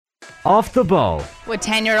Off the Ball. Would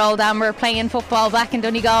 10-year-old Amber playing football back in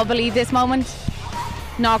Donegal believe this moment?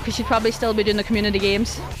 No, because she'd probably still be doing the community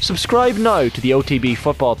games. Subscribe now to the OTB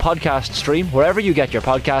Football podcast stream wherever you get your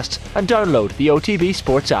podcasts and download the OTB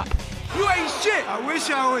Sports app. You ain't shit! I wish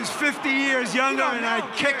I was 50 years younger and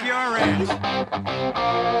I'd kick your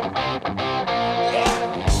ass.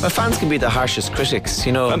 Well, fans can be the harshest critics,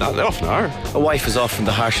 you know. And they often are. A wife is often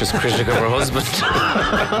the harshest critic of her husband.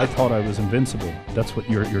 I thought I was invincible. That's what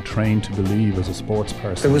you're trained to believe as a sports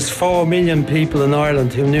person. There was 4 million people in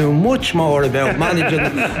Ireland who knew much more about managing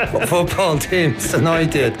football teams than I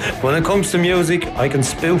did. When it comes to music, I can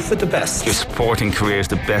spoof with the best. Your sporting career is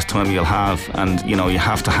the best time you'll have, and you know you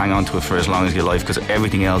have to hang on to it for as long as you like, because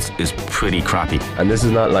everything else is pretty crappy. And this is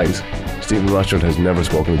not lies. Stephen Rothschild has never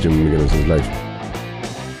spoken to Jim McGuinness in his life.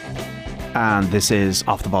 And this is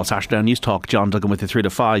Off the Ball Saturday on News Talk. John Duggan with you 3 to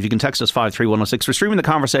 5. You can text us 53106. We're streaming the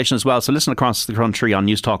conversation as well, so listen across the country on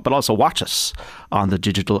News Talk, but also watch us on the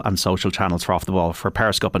digital and social channels for Off the Ball, for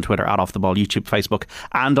Periscope and Twitter at Off the Ball, YouTube, Facebook,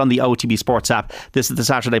 and on the OTB Sports app. This is the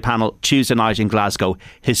Saturday panel. Tuesday night in Glasgow,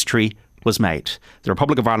 history was made. The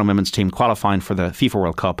Republic of Ireland women's team qualifying for the FIFA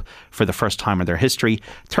World Cup for the first time in their history.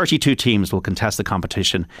 32 teams will contest the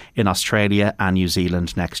competition in Australia and New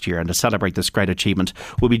Zealand next year. And to celebrate this great achievement,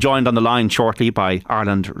 we'll be joined on the line shortly by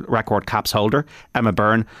Ireland record caps holder Emma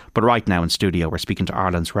Byrne. But right now in studio, we're speaking to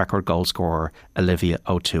Ireland's record goal scorer Olivia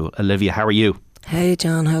O'Toole. Olivia, how are you? Hey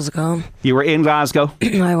John, how's it going? You were in Glasgow?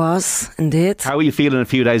 I was, indeed. How are you feeling a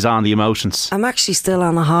few days on, the emotions? I'm actually still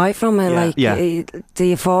on a high from it. The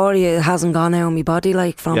euphoria hasn't gone out of my body,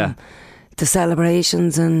 from the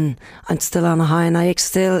celebrations, and I'm still on a high. And I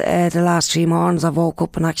still, the last 3 mornings I've woke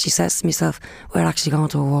up and actually said to myself, we're actually going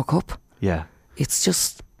to a World Cup. Yeah. It's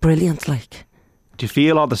just brilliant, Do you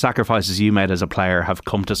feel all the sacrifices you made as a player have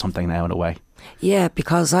come to something now in a way? Yeah,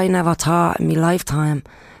 because I never thought in my lifetime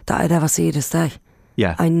that I'd ever see this day.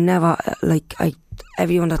 Yeah. I never,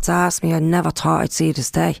 everyone that's asked me, I never thought I'd see this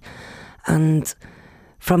day. And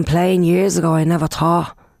from playing years ago, I never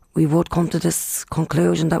thought we would come to this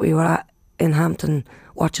conclusion that we were at in Hampton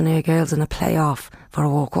watching our girls in a playoff for a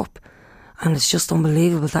World Cup. And it's just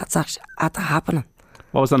unbelievable that's actually at the happening.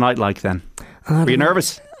 What was the night like then? Were you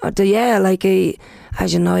nervous?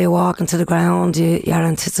 As you know, you walk into the ground, you're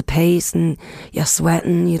anticipating, you're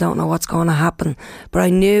sweating, you don't know what's going to happen. But I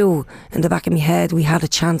knew in the back of my head we had a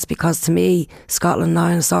chance, because to me, Scotland now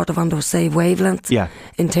is sort of on the same wavelength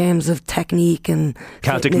in terms of technique and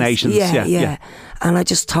Celtic fitness. nations. Yeah. And I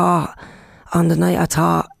just thought, on the night,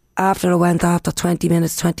 after 20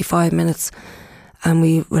 minutes, 25 minutes, and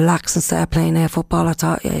we relaxed and started playing air football, I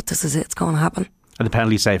thought, this is it, it's going to happen. And the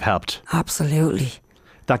penalty save helped? Absolutely.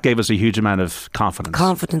 That gave us a huge amount of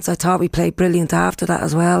confidence. I thought we played brilliant after that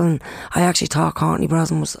as well, and I actually thought Courtney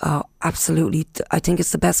Brosnan was absolutely, I think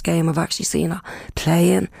it's the best game I've actually seen her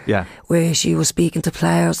play in. Yeah. Where she was speaking to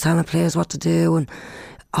players, telling players what to do and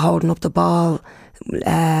holding up the ball,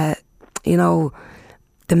 the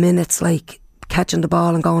minutes, catching the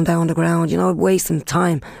ball and going down the ground, wasting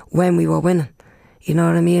time when we were winning. You know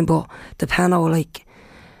what I mean? But the panel, it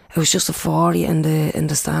was just a 40 in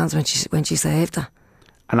the stands when she saved it.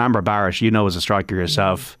 And Amber Barrett, as a striker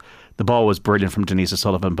yourself, the ball was brilliant from Denise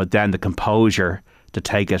O'Sullivan, but then the composure to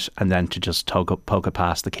take it and then to just poke it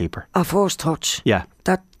past the keeper. A first touch. Yeah.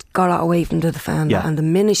 That got it away from the defender. Yeah. And the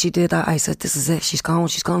minute she did that, I said, this is it. She's going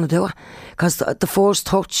to do it. Because the first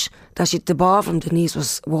touch, the ball from Denise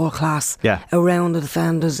was world class. Yeah. Around the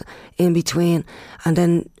defenders, in between. And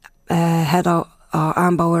then Heather or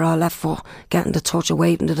Amber were our left foot, getting the touch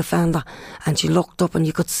away from the defender. And she looked up and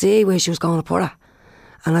you could see where she was going to put it.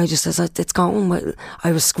 And I just said, it's gone.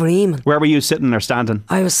 I was screaming. Where were you sitting or standing?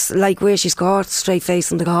 I was where she scored, straight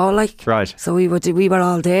facing the goal, Right. So we were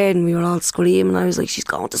all there and we were all screaming. I was like, she's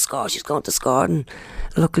going to score. And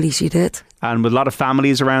luckily she did. And with a lot of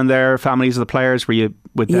families around there, families of the players, were you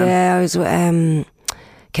with them? Yeah, I was with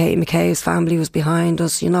Katie McKay's family was behind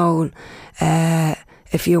us,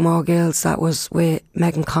 a few more girls that was with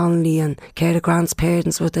Megan Connolly, and Cara Grant's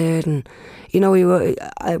parents were there, and we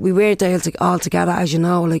weren't there all together, as you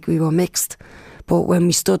know, we were mixed. But when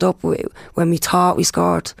we stood up, when we thought we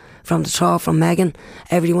scored from the throw from Megan,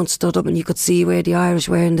 everyone stood up and you could see where the Irish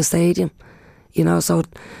were in the stadium. So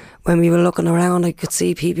when we were looking around, I could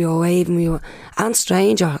see people were waving, and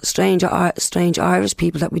strange Irish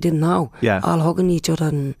people that we didn't know, all hugging each other,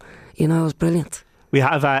 and it was brilliant. We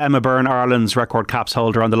have Emma Byrne, Ireland's record caps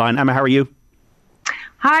holder, on the line. Emma, how are you?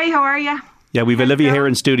 Hi, how are you? Yeah, we've Olivia here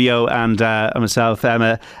in studio and myself,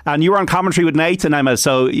 Emma. And you were on commentary with Nathan, Emma,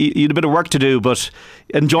 so you had a bit of work to do, but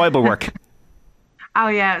enjoyable work. Oh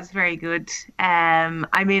yeah, it was very good.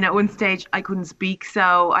 I mean, at one stage I couldn't speak,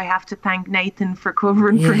 so I have to thank Nathan for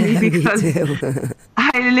covering for me, because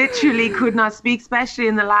I literally could not speak, especially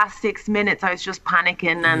in the last 6 minutes. I was just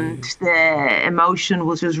panicking and the emotion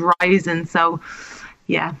was just rising. So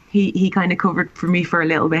yeah, he kind of covered for me for a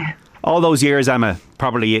little bit. All those years, Emma,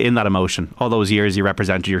 probably in that emotion, all those years you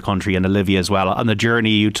represented your country, and Olivia as well, on the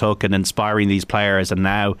journey you took in inspiring these players, and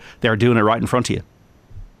now they're doing it right in front of you.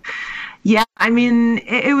 Yeah, I mean,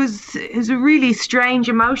 it was a really strange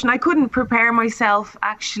emotion. I couldn't prepare myself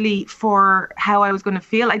actually for how I was going to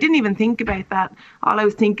feel. I didn't even think about that. All I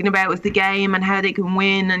was thinking about was the game and how they can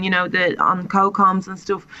win, and on co-coms and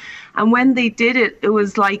stuff. And when they did it, it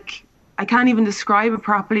was like, I can't even describe it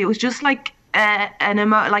properly. It was just like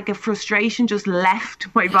a frustration just left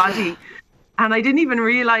my body. And I didn't even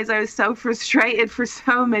realize I was so frustrated for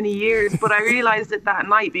so many years, but I realized it that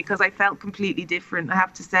night, because I felt completely different, I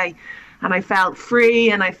have to say. And I felt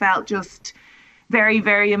free, and I felt just very,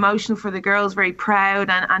 very emotional for the girls, very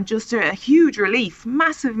proud, and just a huge relief,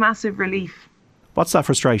 massive, massive relief. What's that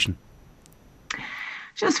frustration?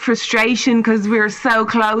 Just frustration, because we were so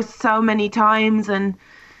close so many times, and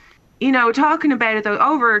talking about it, though,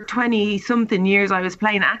 over 20-something years I was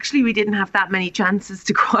playing, actually we didn't have that many chances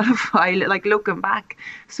to qualify, like looking back.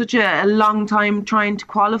 Such a long time trying to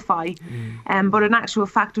qualify. But in actual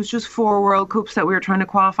fact, it was just 4 World Cups that we were trying to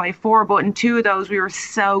qualify for. But in 2 of those, we were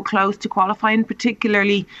so close to qualifying,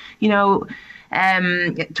 particularly,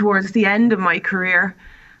 towards the end of my career.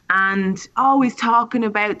 And always talking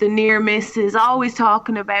about the near misses, always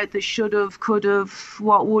talking about the should have, could have,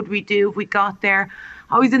 what would we do if we got there.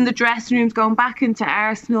 Always in the dressing rooms, going back into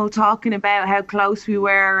Arsenal, talking about how close we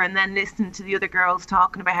were, and then listening to the other girls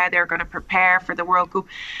talking about how they were going to prepare for the World Cup.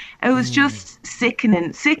 It was just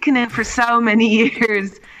sickening for so many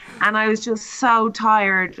years. And I was just so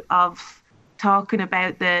tired of talking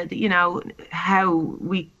about how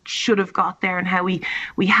we should have got there, and how we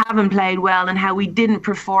haven't played well, and how we didn't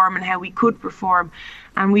perform, and how we could perform.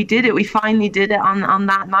 And we did it. We finally did it on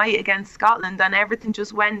that night against Scotland, and everything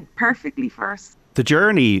just went perfectly for us. The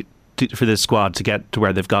journey for this squad to get to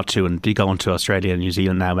where they've got to, and be going to Australia and New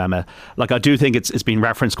Zealand now, Emma, like, I do think it's been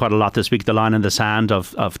referenced quite a lot this week, the line in the sand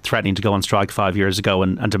of threatening to go on strike 5 years ago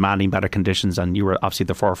and demanding better conditions, and you were obviously at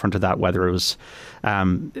the forefront of that, whether it was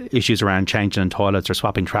issues around changing in toilets or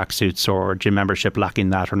swapping tracksuits, or gym membership lacking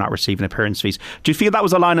that, or not receiving appearance fees. Do you feel that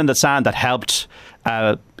was a line in the sand that helped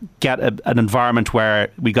get an environment where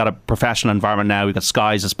we got a professional environment now, we got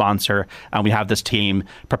Sky as a sponsor, and we have this team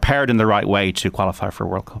prepared in the right way to qualify for a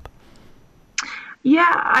World Cup? Yeah,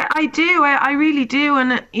 I do. I really do.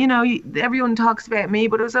 And, everyone talks about me,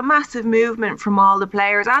 but it was a massive movement from all the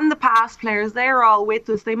players and the past players. They were all with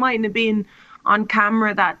us. They mightn't have been on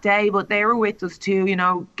camera that day, but they were with us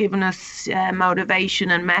too, giving us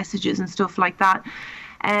motivation and messages and stuff like that.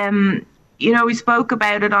 We spoke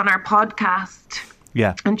about it on our podcast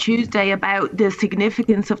on Tuesday about the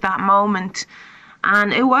significance of that moment.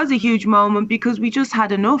 And it was a huge moment, because we just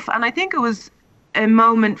had enough. And I think it was a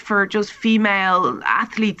moment for just female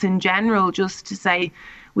athletes in general, just to say,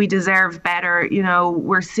 we deserve better.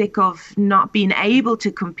 We're sick of not being able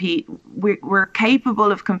to compete. We're capable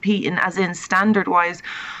of competing, as in standard wise,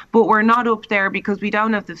 but we're not up there because we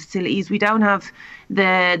don't have the facilities. We don't have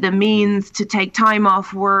the means to take time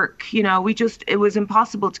off work. It was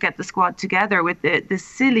impossible to get the squad together with the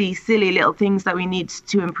silly little things that we need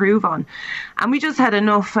to improve on. And we just had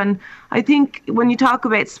enough. And I think when you talk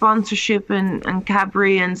about sponsorship and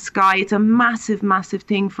Cadbury and Sky, it's a massive, massive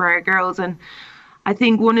thing for our girls. And I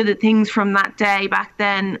think one of the things from that day back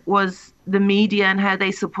then was the media and how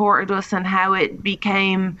they supported us, and how it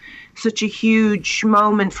became such a huge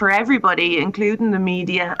moment for everybody, including the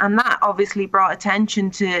media. And that obviously brought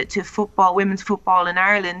attention to football, women's football in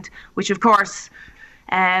Ireland, which of course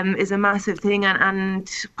is a massive thing, and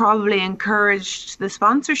probably encouraged the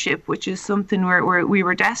sponsorship, which is something we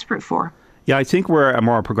were desperate for. Yeah, I think we're a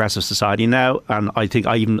more progressive society now, and I think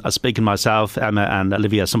speaking myself, Emma and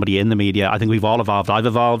Olivia, somebody in the media, I think we've all evolved. I've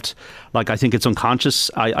evolved. Like, I think it's unconscious.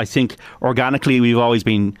 I think organically we've always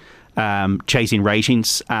been chasing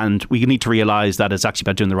ratings, and we need to realise that it's actually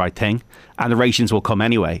about doing the right thing, and the ratings will come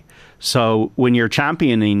anyway. So when you're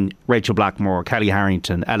championing Rachel Blackmore, Kelly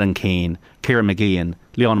Harrington, Ellen Keane, Kieran McGeehan,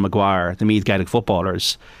 Leona Maguire, the Meath Gaelic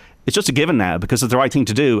footballers, it's just a given now, because it's the right thing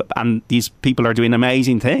to do, and these people are doing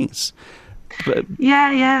amazing things. But,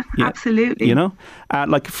 yeah, absolutely.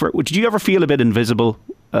 Did you ever feel a bit invisible,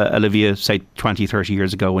 Olivia, say 20, 30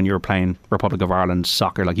 years ago when you were playing Republic of Ireland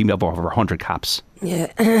soccer? Like, you have over 100 caps.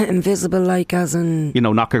 Yeah, invisible, like, as in...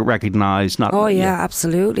 not recognised.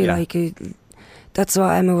 Absolutely. Yeah. Like, That's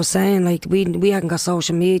what Emma was saying. Like we hadn't got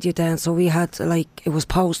social media then, so we had it was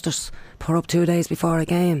posters put up 2 days before a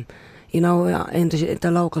game, in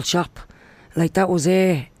the local shop. Like that was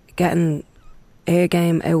getting a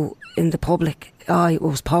game out in the public. It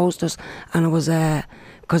was posters, and it was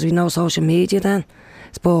because we no social media then.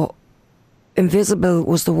 But invisible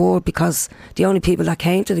was the word, because the only people that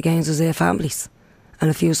came to the games was their families and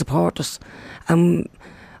a few supporters. And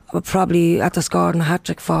probably at the scoring a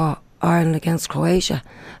hat-trick for Ireland against Croatia.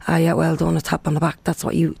 Yeah, well done, a tap on the back. That's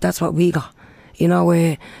what we got.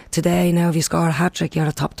 Where today now if you score a hat-trick, you're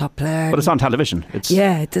a top player. But it's on television. That's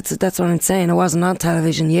what I'm saying. It wasn't on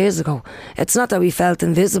television years ago. It's not that we felt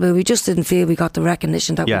invisible. We just didn't feel we got the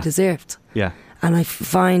recognition that we deserved. Yeah. And I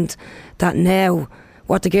find that now,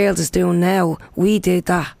 what the girls is doing now, we did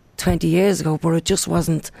that 20 years ago, but it just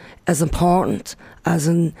wasn't as important as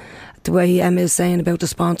in the way Emma is saying about the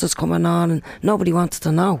sponsors coming on, and nobody wanted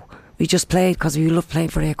to know. We just played because we love playing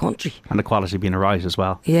for our country. And the quality being right as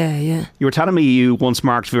well. Yeah. You were telling me you once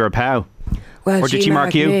marked Vera Pauw. Well, or did she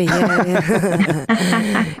mark you? Me,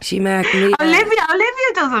 yeah. She marked me.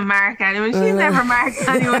 Olivia doesn't mark anyone. She's never marked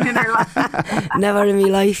anyone in her life. Never in my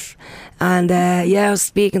life. And I was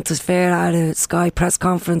speaking to Vera at a Sky press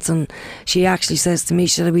conference, and she actually says to me,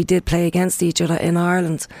 she said we did play against each other in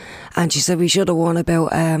Ireland, and she said we should have won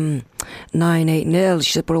about 9-8-0.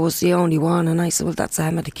 She said, but it was the only one. And I said, well, that's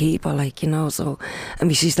Emma the keeper, so,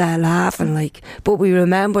 and she started laughing, but we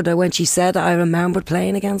remembered her when she said it. I remembered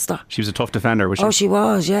playing against her. She was a tough defender, was she? Oh, she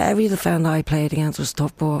was, yeah. Every defender I played against was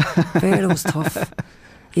tough, but Vera was tough.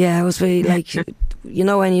 Yeah, it was very,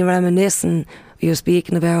 when you reminisce, and we were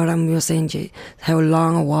speaking about it, and we were saying how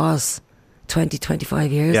long it was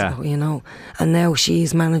 20-25 years ago, and now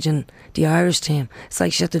she's managing the Irish team. It's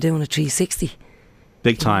like she had to do a 360.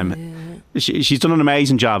 Big time. Yeah. She's done an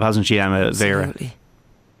amazing job, hasn't she, Emma? Vera?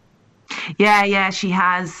 Yeah, she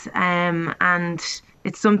has, and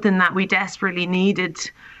it's something that we desperately needed.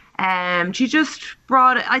 She just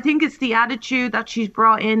I think it's the attitude that she's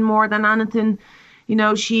brought in more than anything.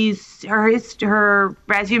 Her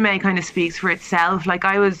resume kind of speaks for itself.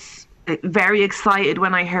 I was very excited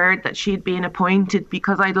when I heard that she'd been appointed,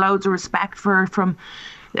 because I had loads of respect for her from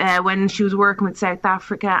when she was working with South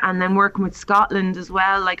Africa and then working with Scotland as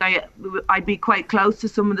well. I'd be quite close to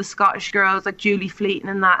some of the Scottish girls, like Julie Fleeton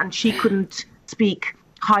and that, and she couldn't speak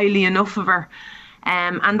highly enough of her.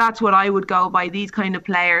 And that's what I would go by, these kind of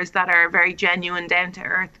players that are very genuine,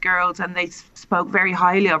 down-to-earth girls, and they spoke very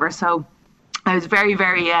highly of her. So I was very,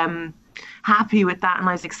 very happy with that, and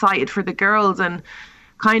I was excited for the girls, and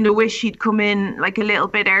kind of wish she'd come in a little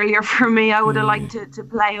bit earlier for me. I would have liked to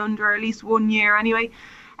play under her at least 1 year anyway.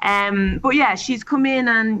 But yeah, she's come in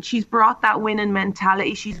and she's brought that winning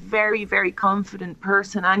mentality. She's a very, very confident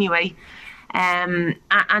person anyway. And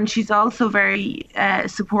she's also very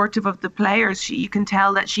supportive of the players. You can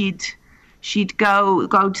tell that she'd go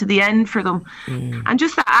to the end for them. And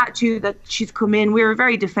just the attitude that she's come in, we're a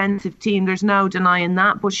very defensive team, there's no denying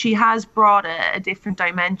that, but she has brought a different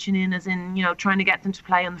dimension in, as in, trying to get them to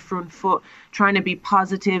play on the front foot, trying to be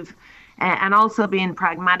positive, and also being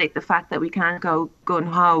pragmatic. The fact that we can't go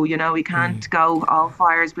gung-ho, we can't go all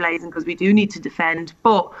fires blazing, because we do need to defend,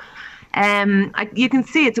 but you can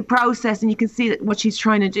see it's a process, and you can see what she's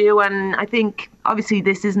trying to do. And I think obviously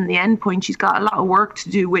this isn't the end point. She's got a lot of work to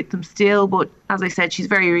do with them still, but as I said, she's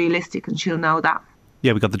very realistic, and she'll know that.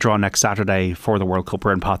 Yeah, we got the draw next Saturday for the World Cup.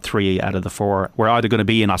 We're in pot 3 out of the 4. We're either going to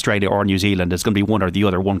be in Australia or New Zealand. It's going to be one or the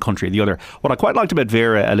other, one country or the other. What I quite liked about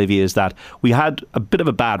Vera, Olivia, is that we had a bit of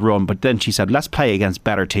a bad run, but then she said, let's play against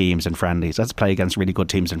better teams in friendlies. Let's play against really good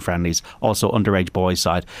teams in friendlies. Also underage boys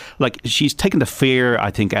side. She's taken the fear, I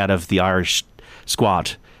think, out of the Irish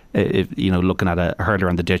squad. Looking at a hurler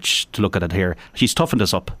on the ditch, to look at it here, she's toughened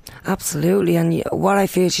us up. Absolutely. And what I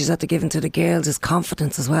feel she's had to give into the girls is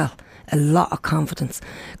confidence as well. A lot of confidence,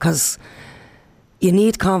 because you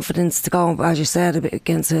need confidence to go, as you said,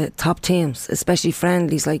 against top teams, especially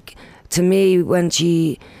friendlies. To me, when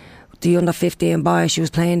the under 15 boys she was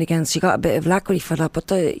playing against, she got a bit of lacquery for that,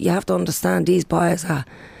 but you have to understand, these boys are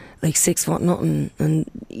 6 foot nothing, and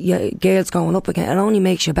girls going up again, it only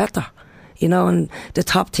makes you better. And the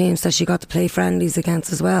top teams that she got to play friendlies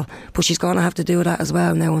against as well. But she's going to have to do that as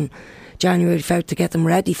well now in January, February, to get them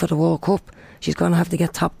ready for the World Cup. She's going to have to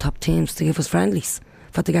get top teams to give us friendlies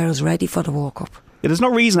for the girls ready for the World Cup. Yeah, there's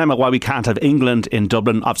no reason, Emma, why we can't have England in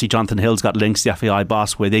Dublin. Obviously, Jonathan Hill's got links, the FAI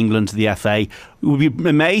boss, with England to the FA. It would be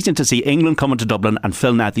amazing to see England coming to Dublin and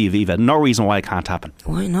filling out the Aviva. No reason why it can't happen.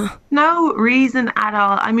 Why not? No reason at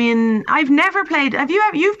all. I mean, I've never played.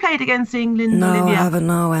 You've played against England, no, Olivia? I haven't.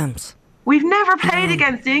 No, Ems. We've never played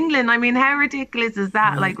against England. I mean, how ridiculous is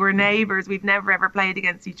that? Like, we're neighbours. We've never ever played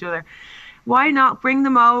against each other. Why not bring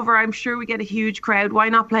them over? I'm sure we get a huge crowd. Why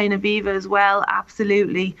not play in Aviva as well?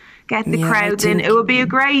 Absolutely. Get the crowds in. It would be a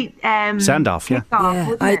great send-off,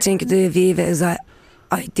 I think the Aviva is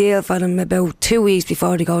ideal for them about 2 weeks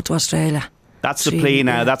before they go to Australia. That's the plea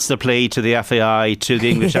now. That's the plea to the FAI, to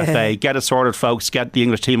the English FA. Get it sorted, folks. Get the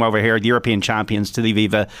English team over here, the European champions, to the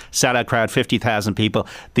Aviva. Sellout crowd, 50,000 people.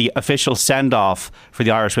 The official send-off for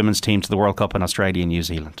the Irish women's team to the World Cup in Australia and New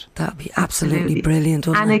Zealand. That'd be absolutely brilliant,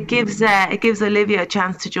 wouldn't it? And it gives Olivia a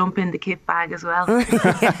chance to jump in the kit bag as well.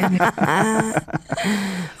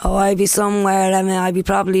 Oh, I'd be somewhere. I mean, I'd be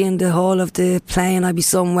probably in the whole of the plane. I'd be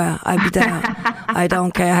somewhere. I'd be there. I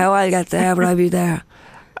don't care how I'll get there, but I'd be there.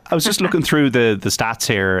 I was just looking through the stats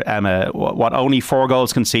here, Emma. What only 4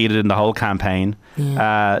 goals conceded in the whole campaign. 3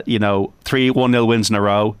 1-0 wins in a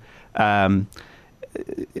row.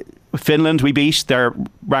 Finland we beat. They're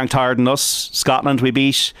ranked higher than us. Scotland we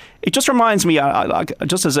beat. It just reminds me,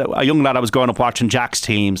 just as a young lad, I was growing up watching Jack's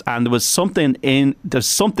teams, and there was something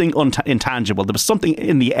intangible. There was something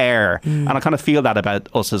in the air, and I kind of feel that about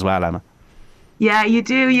us as well, Emma. Yeah, you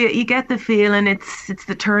do. You get the feeling it's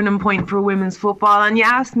the turning point for women's football. And you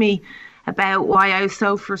asked me about why I was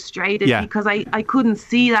so frustrated because I couldn't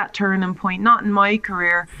see that turning point, not in my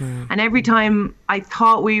career. And every time I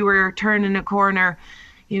thought we were turning a corner,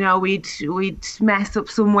 we'd mess up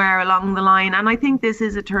somewhere along the line. And I think this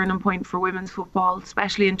is a turning point for women's football,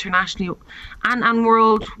 especially internationally and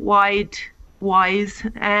worldwide wise.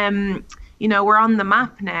 We're on the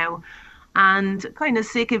map now. And kind of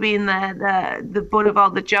sick of being the butt of all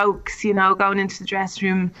the jokes, going into the dressing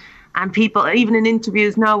room and people, even in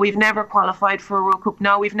interviews, no, we've never qualified for a World Cup.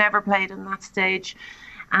 No, we've never played on that stage.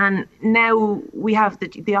 And now we have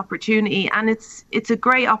the opportunity, and it's a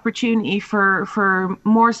great opportunity for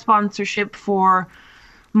more sponsorship, for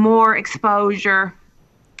more exposure,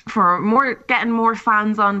 for getting more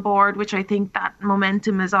fans on board, which I think that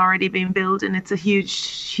momentum has already been building. It's a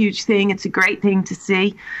huge thing. It's a great thing to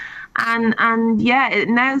see. And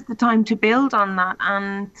now's the time to build on that,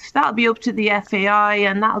 and that'll be up to the FAI,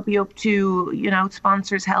 and that'll be up to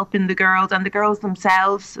sponsors helping the girls and the girls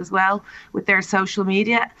themselves as well with their social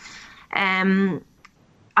media.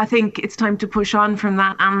 I think it's time to push on from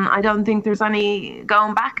that, and I don't think there's any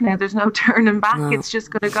going back now. There's no turning back. No. It's just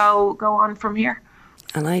going to go on from here.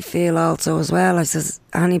 And I feel also as well, I says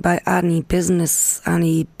any business,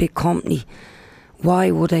 any big company, why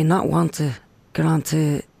would they not want to get on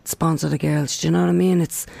to sponsor the girls? Do you know what I mean?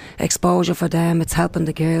 It's exposure for them, it's helping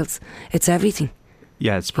the girls, it's everything.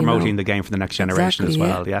 Yeah, it's promoting the game for the next generation as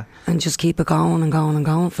well, yeah. And just keep it going and going and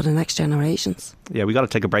going for the next generations. Yeah, we got to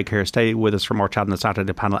take a break here. Stay with us for more chat on the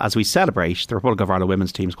Saturday panel as we celebrate the Republic of Ireland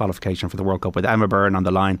women's team's qualification for the World Cup with Emma Byrne on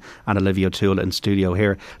the line and Olivia O'Toole in studio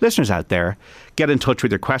here. Listeners out there, get in touch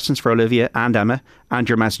with your questions for Olivia and Emma and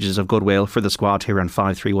your messages of goodwill for the squad here on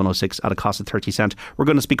 53106 at a cost of 30 cents. We're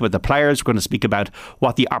going to speak about the players. We're going to speak about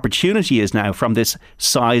what the opportunity is now from this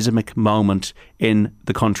seismic moment in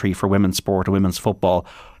the country for women's sport and women's football.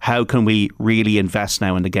 How can we really invest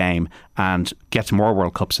now in the game and get to more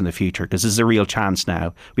World Cups in the future? Because this is a real chance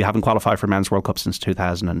now. We haven't qualified for Men's World Cup since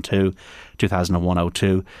 2002,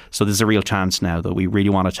 2001-02. So this is a real chance now that we really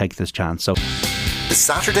want to take this chance. So the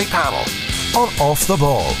Saturday panel on Off the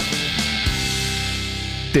Ball.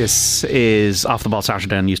 This is Off the Ball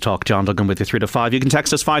Saturday on News Talk. John Duggan with you 3 to 5. You can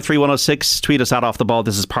text us 53106, tweet us at Off the Ball.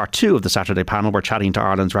 This is part 2 of the Saturday panel. We're chatting to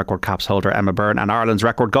Ireland's record caps holder Emma Byrne and Ireland's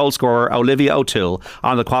record goal scorer Olivia O'Toole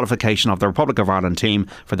on the qualification of the Republic of Ireland team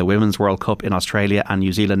for the Women's World Cup in Australia and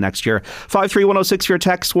New Zealand next year. 53106 for your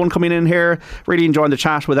text. One coming in here. Really enjoying the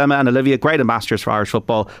chat with Emma and Olivia. Great ambassadors for Irish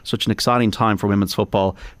football. Such an exciting time for women's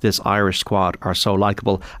football. This Irish squad are so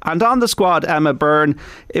likeable. And on the squad, Emma Byrne,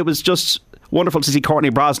 it was just wonderful to see Courtney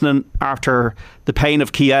Brosnan, after the pain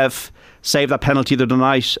of Kiev, save that penalty the other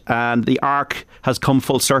night, and the arc has come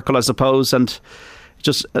full circle, I suppose, and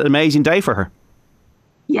just an amazing day for her.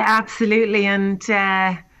 Yeah, absolutely. And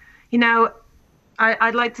I'd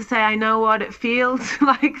like to say I know what it feels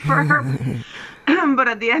like for her, but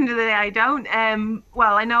at the end of the day I don't.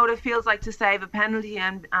 Well, I know what it feels like to save a penalty,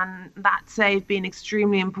 and that save being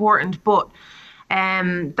extremely important, but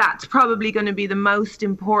that's probably going to be the most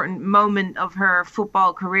important moment of her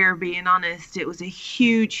football career, being honest. It was a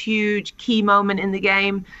huge key moment in the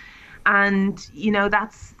game, and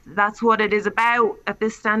that's what it is about at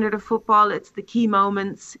this standard of football. It's the key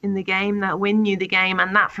moments in the game that win you the game,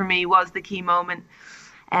 and that for me was the key moment.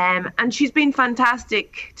 And she's been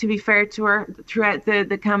fantastic, to be fair to her, throughout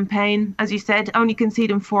the campaign. As you said, only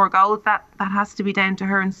conceding 4 goals, that has to be down to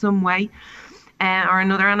her in some way. or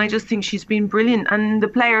another, and I just think she's been brilliant. And the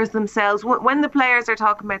players themselves, when the players are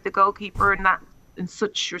talking about the goalkeeper and that in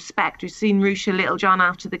such respect, we've seen Ruesha Littlejohn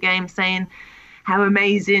after the game saying how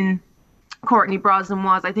amazing Courtney Brosnan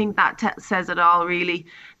was. I think that says it all, really.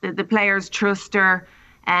 The players trust her.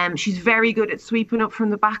 She's very good at sweeping up from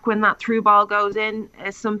the back when that through ball goes in.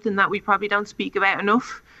 It's something that we probably don't speak about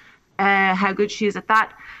enough, how good she is at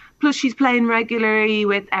that. Plus, she's playing regularly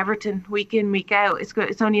with Everton week in, week out.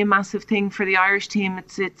 It's only a massive thing for the Irish team.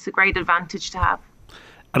 It's a great advantage to have.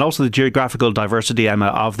 And also the geographical diversity, Emma,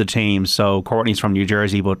 of the team. So Courtney's from New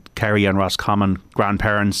Jersey, but Kerry and Roscommon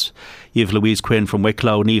grandparents. You have Louise Quinn from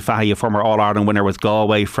Wicklow, Niamh Fahey, a former All-Ireland winner with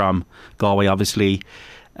Galway, from Galway obviously,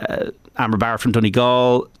 Amber Barrett from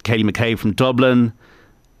Donegal, Katie McCabe from Dublin,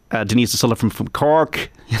 Denise O'Sullivan from Cork.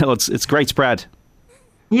 You know, it's great spread.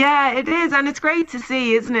 Yeah, it is, and it's great to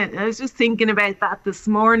see, isn't it? I was just thinking about that this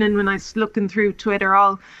morning when I was looking through Twitter,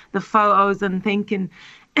 all the photos, and thinking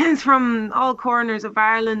it's from all corners of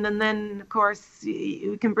Ireland. And then, of course,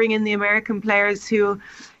 you can bring in the American players who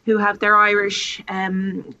have their Irish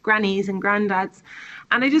grannies and granddads.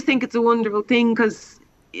 And I just think it's a wonderful thing, because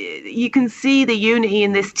you can see the unity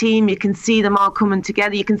in this team. You can see them all coming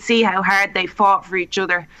together. You can see how hard they fought for each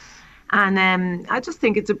other. And I just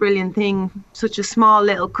think it's a brilliant thing, such a small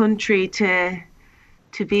little country to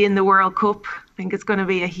be in the World Cup. I think it's going to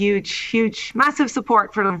be a huge, massive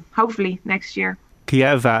support for them, hopefully, next year.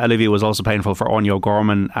 Kiev, Olivia, was also painful for Anya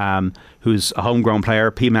Gorman, who's a homegrown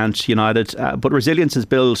player, Peamount United. But resilience is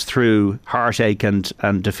built through heartache and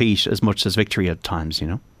defeat as much as victory at times, you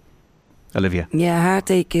know? Olivia? Yeah,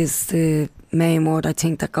 heartache is the main word, I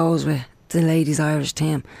think, that goes with the ladies' Irish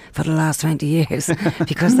team for the last 20 years.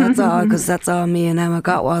 Because that's all me and Emma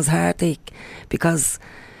got was heartache. Because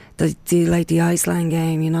the Iceland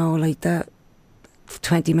game, you know, like that,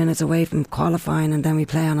 20 minutes away from qualifying, and then we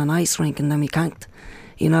play on an ice rink and then we can't.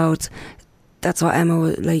 You know, that's what Emma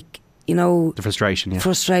was like, you know. The frustration, yeah.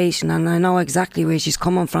 Frustration, and I know exactly where she's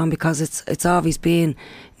coming from, because it's always been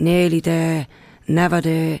nearly there, never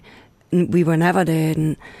there. We were never there,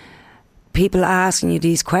 and people asking you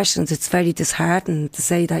these questions, it's very disheartening to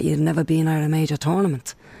say that you've never been at a major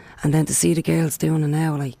tournament, and then to see the girls doing it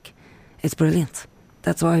now, like, it's brilliant.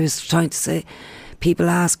 That's what I was trying to say. People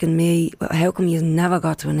asking me, how come you never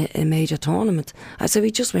got to a major tournament? I said,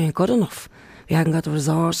 we just weren't good enough. We hadn't got the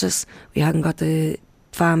resources, we hadn't got the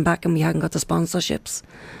fan backing, we hadn't got the sponsorships.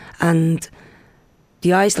 And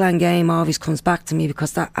the Iceland game always comes back to me,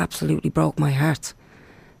 because that absolutely broke my heart.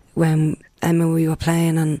 When Emma, we were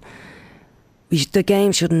playing, and the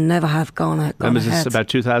game should never have gone ahead. When was this, about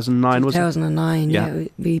 2009, was it? 2009, yeah.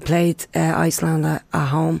 We played Iceland at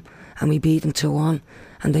home, and we beat them 2-1.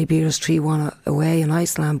 And they beat us 3-1 away in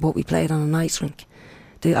Iceland, but we played on an ice rink.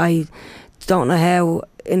 I don't know how,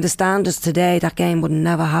 in the standards today, that game would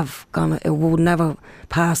never have gone, it would never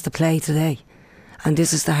pass the play today. And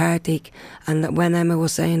this is the heartache. And when Emma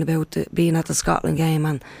was saying about being at the Scotland game,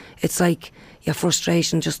 and it's like your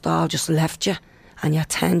frustration just left you, and your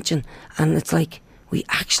tension, and it's like, we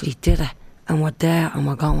actually did it, and we're there, and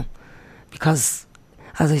we're going. Because,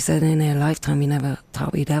 as I said, in our lifetime, we never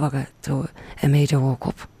thought we'd ever get to a major World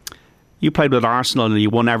Cup. You played with Arsenal and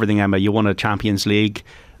you won everything, Emma. You won a Champions League.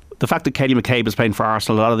 The fact that Katie McCabe is playing for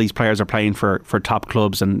Arsenal, a lot of these players are playing for top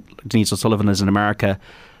clubs, and Denise O'Sullivan is in America.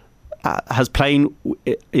 Has playing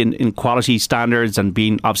in quality standards and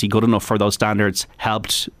being obviously good enough for those standards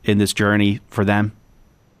helped in this journey for them?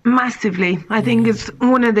 Massively. I think it's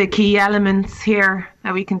one of the key elements here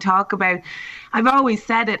that we can talk about. I've always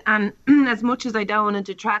said it, and as much as I don't want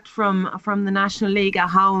to detract from the National League at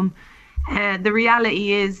home, the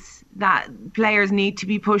reality is that players need to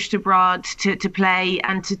be pushed abroad to play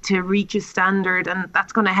and to reach a standard, and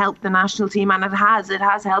that's going to help the national team, and it has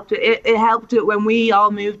helped it. It helped it when we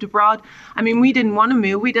all moved abroad. I mean, we didn't want to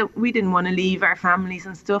move, we didn't want to leave our families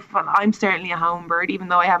and stuff. I'm certainly a home bird, even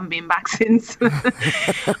though I haven't been back since.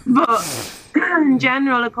 But in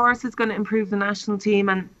general, of course, it's going to improve the national team,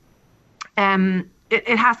 and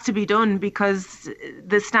it has to be done, because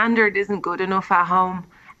the standard isn't good enough at home.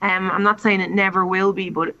 I'm not saying it never will be,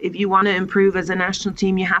 but if you want to improve as a national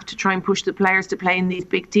team, you have to try and push the players to play in these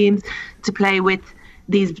big teams, to play with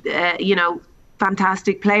these,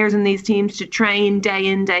 fantastic players in these teams, to train day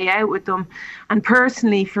in, day out with them. And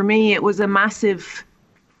personally, for me, it was a massive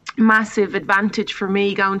advantage for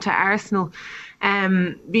me going to Arsenal,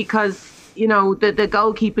 because the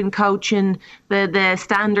goalkeeping coaching, the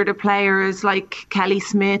standard of players like Kelly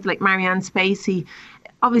Smith, like Marianne Spacey,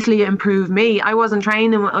 obviously it improved me. I wasn't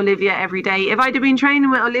training with Olivia every day. If I'd have been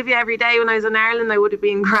training with Olivia every day when I was in Ireland, I would have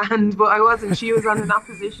been grand, but I wasn't. She was on an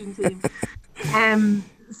opposition team.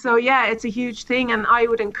 So yeah, it's a huge thing, and I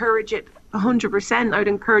would encourage it 100%. I would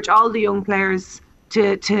encourage all the young players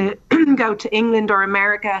to go to England or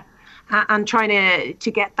America and trying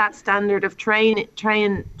to get that standard of training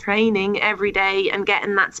every day and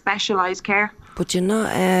getting that specialised care. But you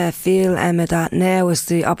not feel, Emma, that now is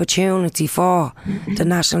the opportunity for the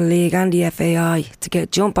National League and the FAI to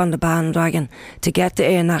jump on the bandwagon to get the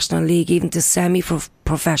Air National League even to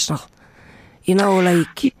semi-professional? You know,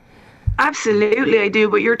 like... Absolutely, I do.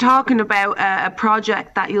 But you're talking about a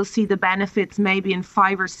project that you'll see the benefits maybe in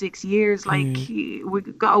 5 or 6 years. Like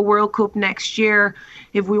we've got a World Cup next year.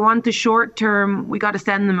 If we want the short term, we got to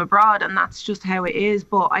send them abroad, and that's just how it is.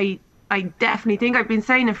 But I definitely think, I've been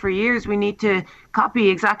saying it for years, we need to copy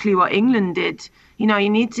exactly what England did. You know, you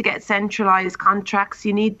need to get centralised contracts.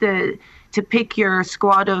 You need to pick your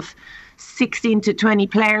squad of 16 to 20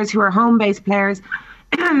 players who are home-based players.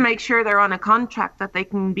 Make sure they're on a contract that they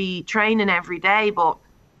can be training every day, but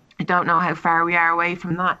I don't know how far we are away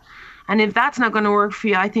from that. And if that's not going to work for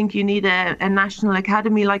you, I think you need a national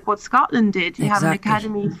academy like what Scotland did. You have an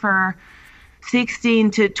academy for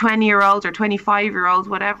 16 to 20-year-olds or 25-year-olds,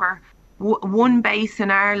 whatever, one base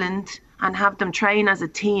in Ireland, and have them train as a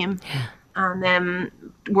team and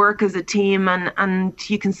work as a team, and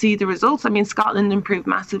you can see the results. I mean, Scotland improved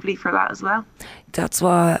massively for that as well. That's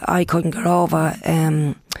why I couldn't get over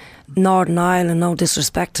Northern Ireland, no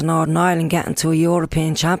disrespect to Northern Ireland, getting to a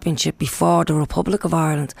European Championship before the Republic of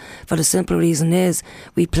Ireland. For the simple reason is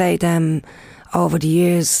we played them over the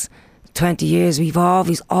years, 20 years. We've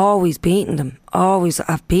always beaten them, always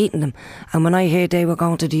have beaten them. And when I heard they were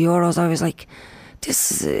going to the Euros, I was like,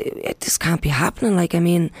 this can't be happening. Like, I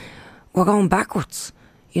mean, we're going backwards.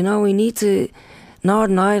 You know, we need to...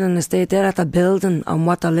 Northern Ireland is they're at the building on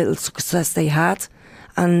what the little success they had,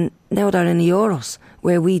 and now they're in the Euros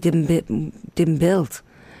where we didn't build.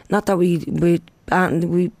 Not that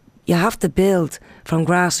you have to build from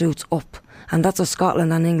grassroots up, and that's what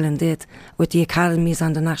Scotland and England did with the academies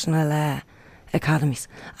and the national academies.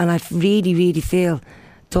 And I really, really feel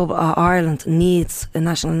Ireland needs a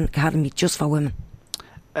national academy just for women.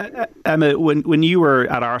 Emma, when you were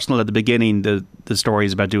at Arsenal at the beginning, the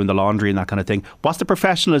stories about doing the laundry and that kind of thing, what's the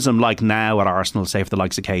professionalism like now at Arsenal, say for the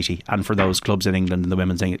likes of Katie and for those clubs in England in the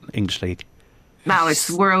Women's English League? No, it's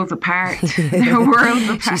worlds apart. They're worlds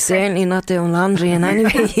apart. She's certainly not doing laundry in any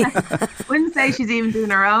way. Wouldn't say she's even doing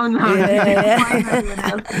her own laundry.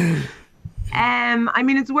 I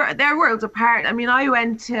mean, they're worlds apart. I mean, I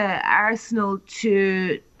went to Arsenal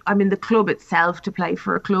the club itself, to play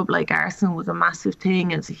for a club like Arsenal was a massive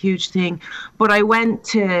thing. It's a huge thing. But I went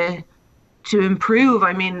to improve.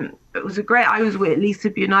 I mean, it was I was with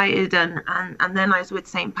Leasop United and then I was with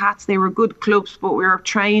St. Pat's. They were good clubs, but we were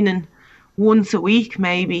training once a week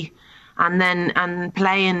maybe, and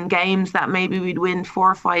playing games that maybe we'd win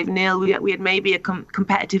 4 or 5-0. We had maybe a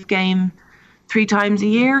competitive game 3 times a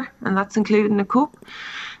year, and that's including the cup.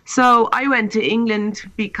 So I went to England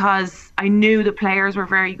because I knew the players were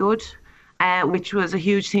very good, which was a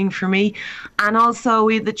huge thing for me. And also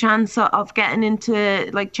we had the chance of getting into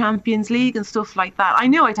like Champions League and stuff like that. I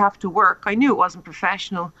knew I'd have to work. I knew it wasn't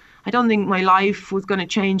professional. I don't think my life was going to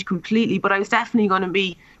change completely, but I was definitely going to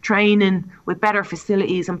be training with better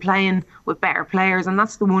facilities and playing with better players. And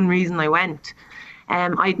that's the one reason I went.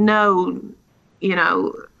 I'd know, you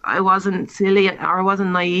know, I wasn't silly or I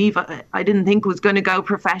wasn't naive. I didn't think it was going to go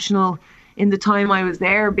professional in the time I was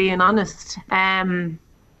there, being honest.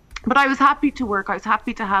 But I was happy to work. I was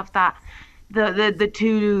happy to have that,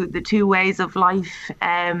 the two ways of life.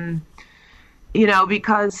 You know,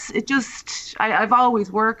 because it just, I've always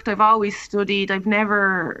worked. I've always studied. I've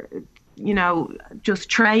never, you know, just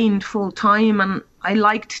trained full time, and I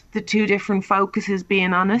liked the two different focuses,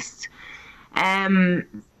 being honest. And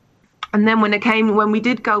then when we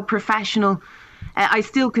did go professional, I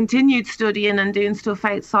still continued studying and doing stuff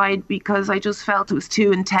outside because I just felt it was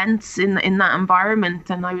too intense in that environment.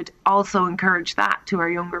 And I would also encourage that to our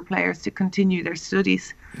younger players, to continue their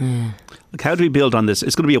studies. Look, how do we build on this?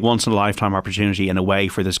 It's going to be a once-in-a-lifetime opportunity in a way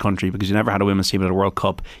for this country, because you never had a women's team at a World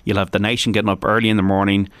Cup. You'll have the nation getting up early in the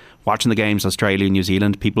morning, watching the games, Australia and New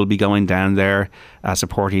Zealand. People will be going down there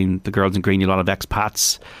supporting the girls in green. A lot of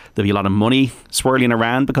expats. There'll be a lot of money swirling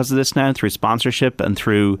around because of this now, through sponsorship and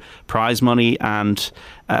through prize money. And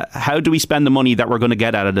how do we spend the money that we're going to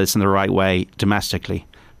get out of this in the right way domestically?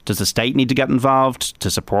 Does the state need to get involved to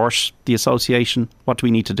support the association? What do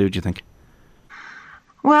we need to do, do you think?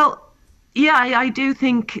 Well, yeah, I do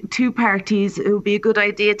think two parties, it would be a good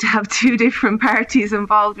idea to have two different parties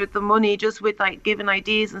involved with the money, just with like giving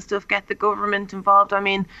ideas and stuff, get the government involved. I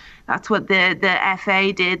mean, that's what the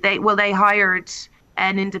FA did. They hired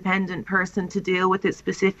an independent person to deal with it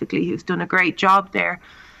specifically who's done a great job there.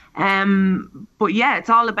 But yeah, it's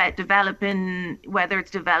all about developing, whether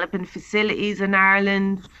it's developing facilities in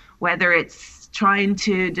Ireland, whether it's trying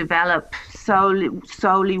to develop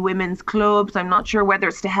solely women's clubs. I'm not sure whether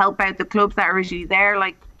it's to help out the clubs that are originally there,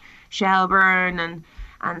 like Shelburne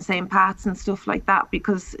and St. Pat's and stuff like that,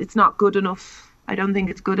 because it's not good enough. I don't think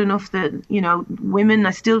it's good enough that, women,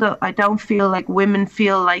 I don't feel like women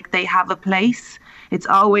feel like they have a place. It's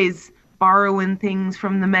always borrowing things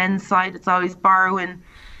from the men's side. It's always borrowing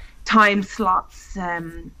time slots,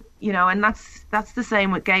 and that's the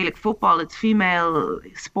same with Gaelic football. It's female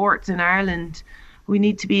sports in Ireland. We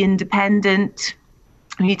need to be independent.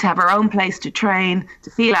 We need to have our own place to train, to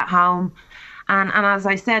feel at home. And as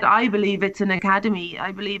I said, I believe it's an academy.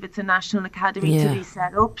 I believe it's a national academy to be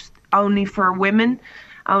set up only for women,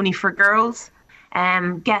 only for girls.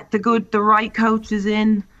 Get the right coaches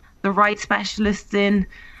in, the right specialists in,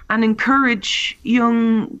 and encourage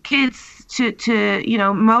young kids to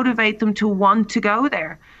motivate them to want to go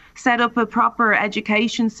there. Set up a proper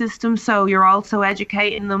education system so you're also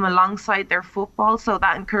educating them alongside their football, so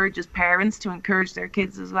that encourages parents to encourage their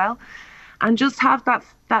kids as well. And just have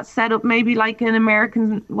that set up, maybe like in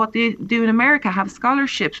American, what they do in America, have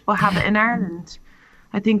scholarships, but have it in Ireland.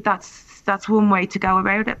 I think that's one way to go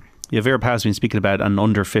about it. Yeah, Vera Pauw's been speaking about an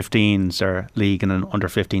under-15s league and an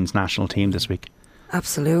under-15s national team this week.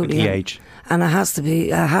 Absolutely. At the age. And it has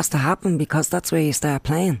to happen, because that's where you start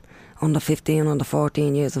playing, under 15, under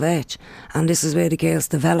 14 years of age. And this is where the girls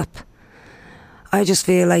develop. I just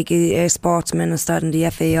feel like a sports minister and the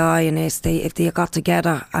FAI and if they got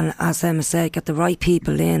together and, as Emma said, get the right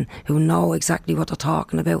people in who know exactly what they're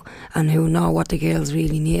talking about and who know what the girls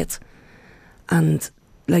really need. And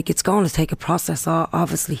it's going to take a process,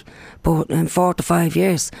 obviously, but in 4 to 5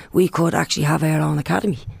 years we could actually have our own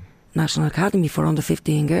academy, national academy for under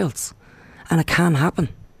 15 girls, and it can happen.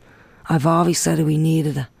 I've always said that we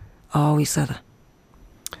needed it, always said it.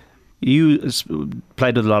 You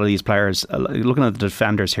played with a lot of these players. Looking at the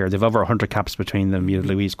defenders here, they've over 100 caps between them. You have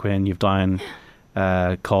Louise Quinn, you've Diane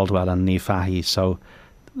Caldwell and Niamh Fahey. So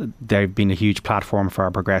they've been a huge platform for our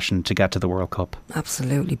progression to get to the World Cup.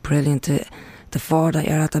 Absolutely brilliant. The four that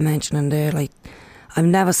you're at mentioning there, I've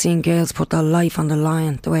never seen girls put their life on the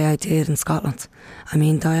line the way I did in Scotland. I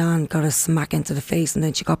mean, Diane got a smack into the face and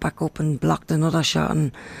then she got back up and blocked another shot,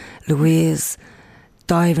 and Louise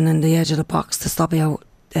diving in the edge of the box to stop you out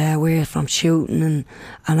away from shooting, and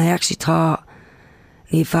I actually thought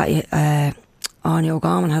Anya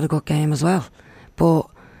O'Gorman had a good game as well. But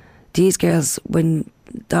these girls, when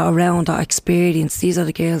they're around that experience, these are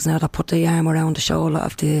the girls now that put the arm around the shoulder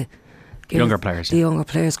of the younger players. The younger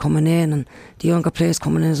players coming in, and the younger players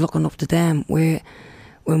coming in is looking up to them. Where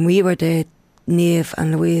when we were there, Niamh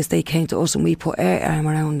and Louise, they came to us and we put our arm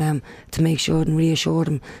around them to make sure and reassure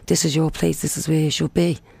them, this is your place, this is where you should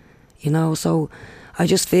be. So I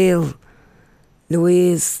just feel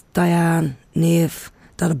Louise, Diane, Niamh,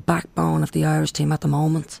 they're the backbone of the Irish team at the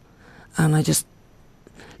moment, and I just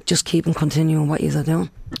keep on continuing what you're doing.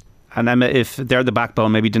 And Emma, if they're the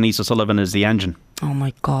backbone, maybe Denise O'Sullivan is the engine. Oh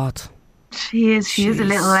my God. She is a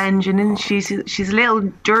little engine, and she's a little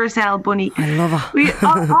Duracell bunny. I love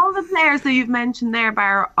her. all the players that you've mentioned there,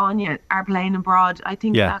 bar Anya, are playing abroad. I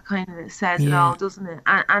think that kind of says it all, doesn't it?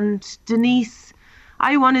 And Denise,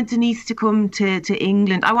 I wanted Denise to come to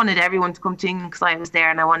England. I wanted everyone to come to England because I was there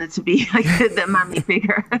and I wanted to be like the mammy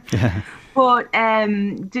figure. Yeah. But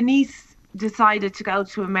Denise decided to go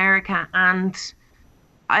to America, and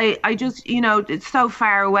I just, it's so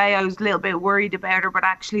far away. I was a little bit worried about her, but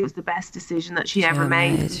actually it was the best decision that she ever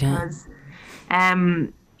made because,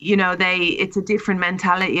 it's a different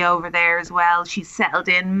mentality over there as well. She's settled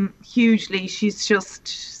in hugely. She's just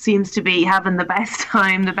seems to be having the best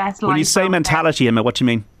time, the best life. When you say mentality, Emma, what do you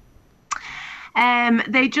mean?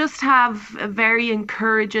 They just have a very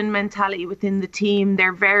encouraging mentality within the team.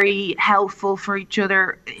 They're very helpful for each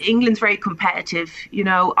other. England's very competitive.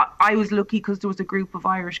 I was lucky because there was a group of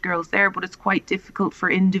Irish girls there, but it's quite difficult for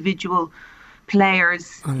individual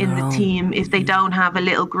players in the team if they don't have a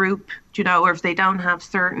little group, or if they don't have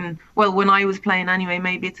certain, well, when I was playing anyway,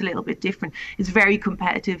 maybe it's a little bit different. It's very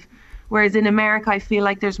competitive. Whereas in America, I feel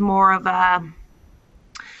like there's more of a,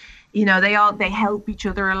 they help each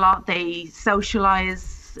other a lot. They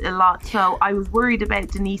socialise a lot. So I was worried about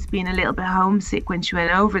Denise being a little bit homesick when she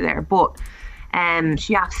went over there, but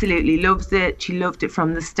she absolutely loves it. She loved it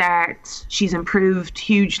from the start. She's improved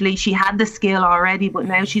hugely. She had the skill already, but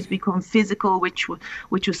now she's become physical, which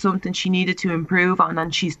was something she needed to improve on,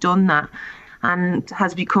 and she's done that. and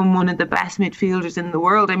has become one of the best midfielders in the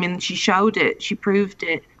world. I mean, she showed it, she proved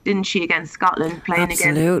it, didn't she, against Scotland, playing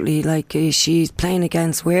Absolutely. against... Like, she's playing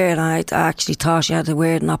against Weird, and I actually thought she had the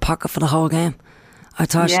Weird in her pocket for the whole game. I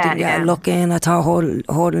thought she didn't get a look in. I thought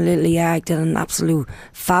Holden Lily Ag did an absolute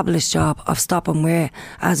fabulous job of stopping Weir.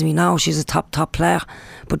 As we know, she's a top player,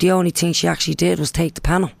 but the only thing she actually did was take the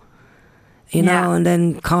panel, you know, and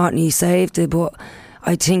then Courtney saved it. But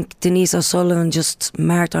I think Denise O'Sullivan just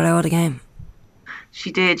marked her out of the game.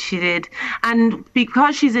 She did. And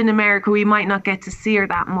because she's in America, we might not get to see her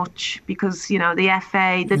that much because, you know, the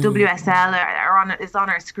FA, the WSL is on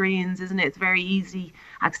our screens, isn't it? It's very easy,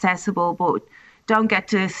 accessible, but don't get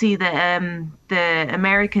to see the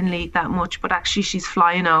American League that much. But actually, she's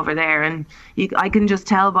flying over there, and I can just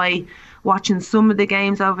tell by watching some of the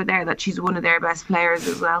games over there that she's one of their best players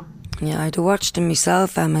as well. Yeah, I do watch them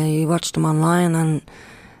myself, Emma. I watched them online, and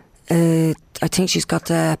I think she's got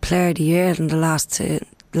the Player of the Year in the last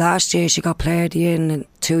year. She got Player of the Year, and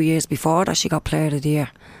 2 years before that, she got Player of the Year.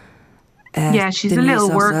 She's a little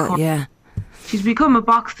workhorse. Yeah. She's become a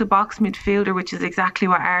box-to-box midfielder, which is exactly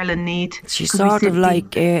what Ireland need. She's sort of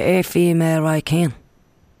like a female Ryan Keane.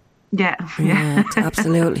 Yeah,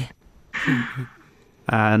 absolutely.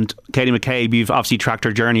 And Katie McCabe, you've obviously tracked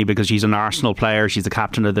her journey because she's an Arsenal player. She's the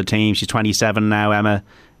captain of the team. She's 27 now, Emma.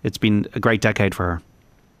 It's been a great decade for her.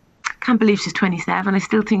 I can't believe she's 27. I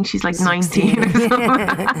still think she's like 19 or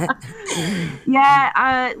something.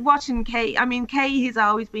 Watching Kate. I mean, Kate has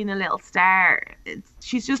always been a little star.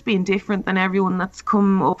 She's just been different than everyone that's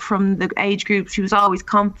come up from the age group. She was always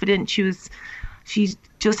confident. She's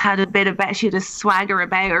just had she had a swagger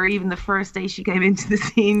about her even the first day she came into the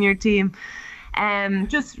senior team.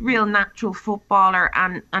 Just real natural footballer.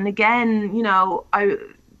 And again, you know, I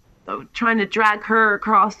trying to drag her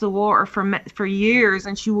across the water for years,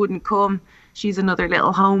 and she wouldn't come. She's another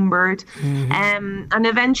little home bird. And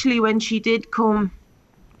eventually when she did come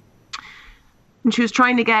and she was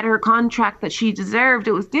trying to get her contract that she deserved,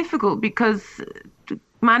 it was difficult because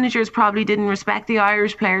managers probably didn't respect the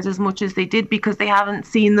Irish players as much as they did because they haven't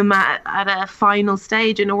seen them at a final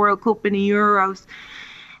stage in a World Cup and a Euros.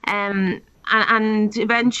 And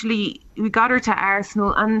eventually we got her to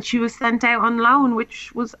Arsenal, and she was sent out on loan,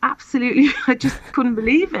 which was absolutely, I just couldn't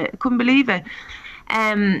believe it.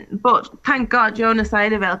 But thank God Jonas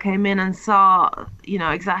Eidevall came in and saw, you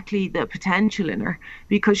know, exactly the potential in her,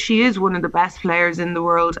 because she is one of the best players in the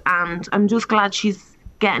world, and I'm just glad she's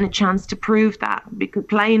getting a chance to prove that, because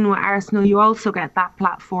playing with Arsenal you also get that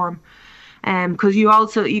platform. Because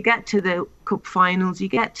you get to the cup finals, you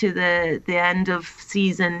get to the end of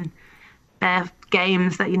season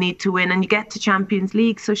games that you need to win, and you get to Champions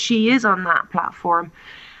League. So she is on that platform,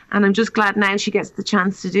 and I'm just glad now she gets the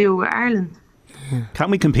chance to do it with Ireland. Can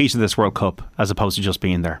we compete in this World Cup as opposed to just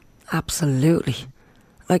being there? Absolutely.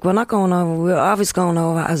 Like, we're not going over, we're obviously going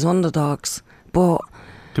over as underdogs, but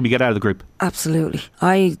can we get out of the group? Absolutely.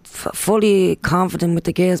 I fully confident with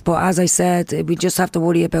the girls, but as I said, we just have to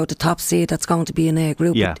worry about the top seed that's going to be in their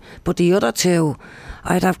group. Yeah. But the other two,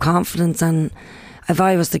 I'd have confidence, and if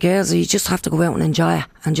I was the girls, you just have to go out and enjoy it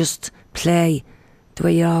and just play the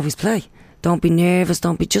way you always play. Don't be nervous,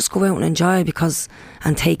 just go out and enjoy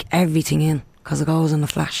and take everything in, because it goes in a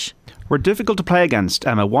flash. We're difficult to play against,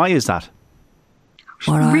 Emma. Why is that?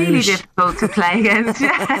 Really difficult to play against.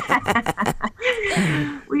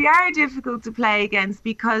 We are difficult to play against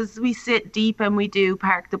because we sit deep and we do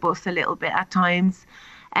park the bus a little bit at times.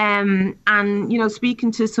 And, you know,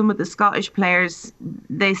 speaking to some of the Scottish players,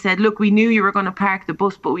 they said, look, we knew you were going to park the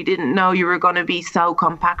bus, but we didn't know you were going to be so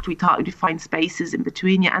compact. We thought we'd find spaces in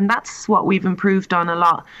between you. And that's what we've improved on a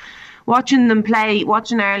lot. Watching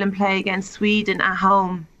Ireland play against Sweden at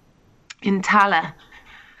home in Tallaght,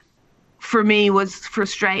 for me, was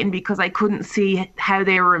frustrating because I couldn't see how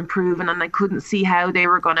they were improving, and I couldn't see how they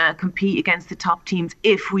were going to compete against the top teams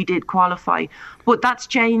if we did qualify. But that's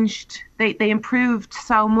changed. They improved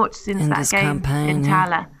so much since that game in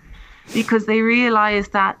Tallaght, because they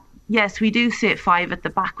realised that, yes, we do sit five at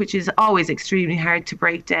the back, which is always extremely hard to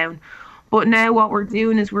break down. But now what we're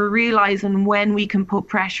doing is we're realising when we can put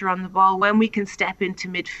pressure on the ball, when we can step into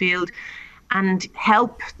midfield and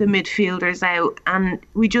help the midfielders out, and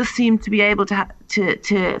we just seem to be able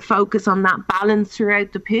to focus on that balance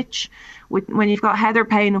throughout the pitch. When you've got Heather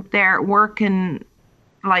Payne up there working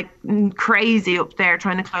like crazy up there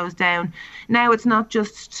trying to close down, now it's not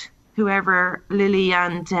just whoever, Lily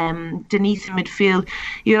and Denise in midfield.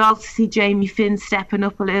 You'll also see Jamie Finn stepping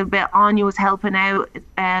up a little bit. Anya was helping out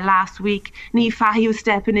last week. Niamh Fahey was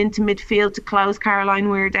stepping into midfield to close Caroline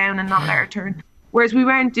Weir down and not let her turn. Whereas we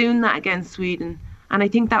weren't doing that against Sweden, and I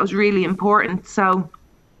think that was really important. So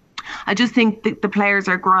I just think the players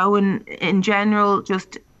are growing in general.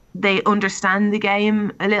 Just they understand the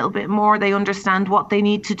game a little bit more. They understand what they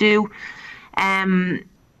need to do. And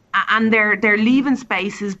they're leaving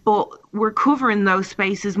spaces, but we're covering those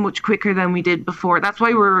spaces much quicker than we did before. That's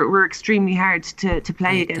why we're extremely hard to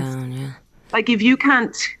play against. Like if you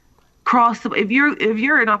can't cross if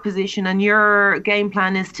you're in opposition and your game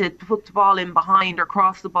plan is to put the ball in behind or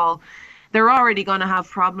cross the ball, they're already going to have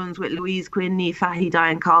problems with Louise Quinney, Fahy,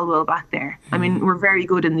 Diane Caldwell back there. I mean, we're very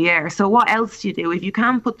good in the air. So what else do you do? If you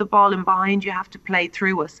can't put the ball in behind, you have to play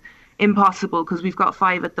through us. Impossible, because we've got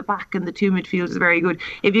 5 at the back and the 2 midfielders are very good.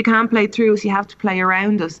 If you can't play through us, you have to play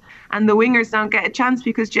around us. And the wingers don't get a chance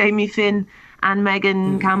because Jamie Finn and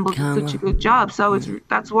Megan Campbell did such a good job. So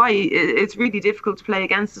that's why it's really difficult to play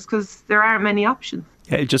against us, because there aren't many options.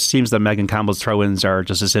 Yeah, it just seems that Megan Campbell's throw-ins are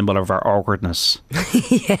just a symbol of our awkwardness.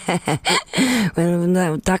 Yeah. When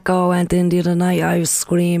that goal went in the other night, I was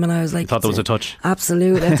screaming. I was like, I thought there was a touch.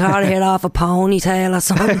 Absolutely. I thought I hit off a ponytail or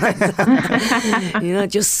something like that. You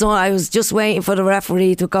know, I was just waiting for the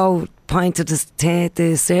referee to go point to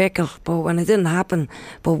the circle, but when it didn't happen.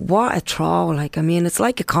 But what a throw. Like, I mean, it's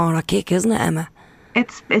like a corner kick, isn't it, Emma?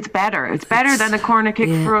 It's better. It's better than a corner kick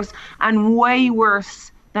for us, and way worse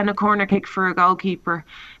than a corner kick for a goalkeeper,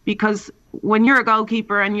 because when you're a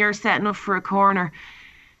goalkeeper and you're setting up for a corner,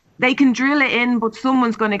 they can drill it in, but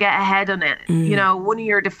someone's going to get ahead on it. You know, one of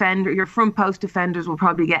your front post defenders will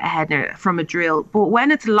probably get ahead from a drill. But when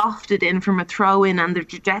it's lofted in from a throw in, and the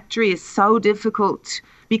trajectory is so difficult,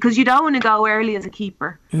 because you don't want to go early as a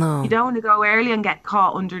keeper. No. You don't want to go early and get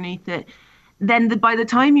caught underneath it. Then by the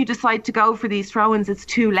time you decide to go for these throw-ins, it's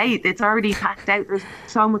too late. It's already packed out. There's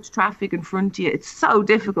so much traffic in front of you. It's so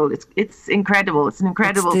difficult. It's incredible. It's an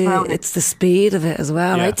incredible throw. It's the speed of it as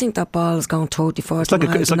well. Yeah. I think that ball is going 30-40 It's like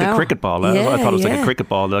a cricket ball. I thought it was like a cricket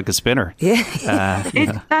ball, like a spinner. Yeah.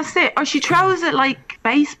 That's it. Or she throws it like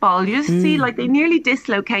baseball. You just see like they nearly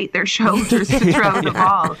dislocate their shoulders to throw the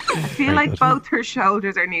ball. I feel like both her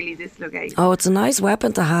shoulders are nearly dislocated. Oh, it's a nice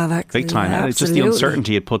weapon to have, actually. Big time. Yeah, it's just the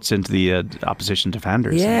uncertainty it puts into the opposition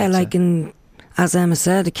defenders. Yeah, like as Emma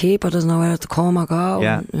said, the keeper doesn't know whether to come or go.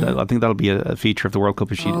 Yeah, I think that'll be a feature of the World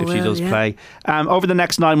Cup if she does play. Over the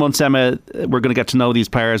next 9 months, Emma, we're going to get to know these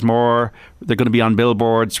players more. They're going to be on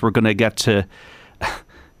billboards. We're going to get to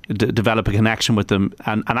develop a connection with them.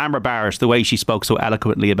 And Amber Barrett, the way she spoke so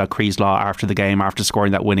eloquently about Creeslaw after the game, after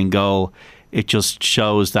scoring that winning goal, it just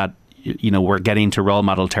shows that, you know, we're getting to role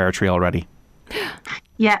model territory already.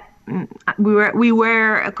 Yeah. We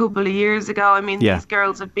were a couple of years ago. I mean, these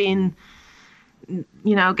girls have been,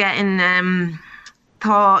 you know, getting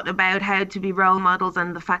taught about how to be role models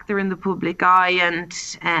and the fact they're in the public eye. And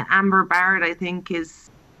Amber Barrett, I think, is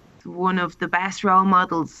one of the best role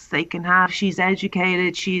models they can have. She's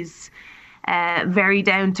educated. She's very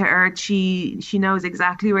down to earth. She knows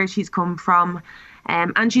exactly where she's come from,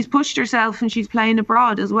 and she's pushed herself, and she's playing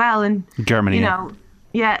abroad as well. And Germany, you know,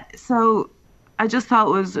 so. I just thought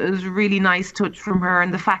it was a really nice touch from her,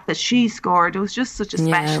 and the fact that she scored, it was just such a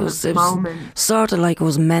special moment. It was sort of like it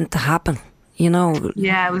was meant to happen, you know.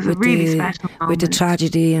 Yeah, it was a really special moment. With the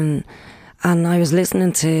tragedy, and I was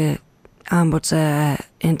listening to Amber's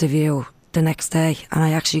interview the next day, and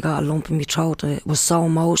I actually got a lump in my throat. It was so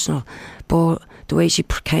emotional, but the way she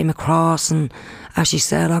came across, and as she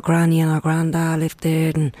said, our granny and our granddad lived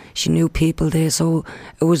there, and she knew people there, so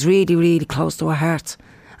it was really, really close to her heart.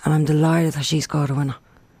 And I'm delighted that she scored a winner,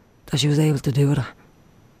 that she was able to do that.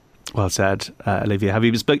 Well said, Olivia. Have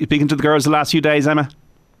you been speaking to the girls the last few days, Emma?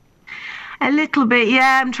 A little bit,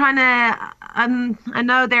 yeah. I'm trying to. I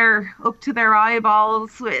know they're up to their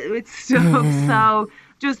eyeballs with stuff, so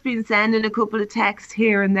just been sending a couple of texts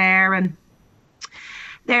here and there, and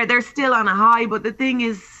they're still on a high. But the thing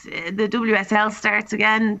is, the WSL starts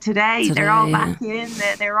again today. They're all back in.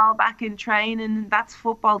 They're all back in training. That's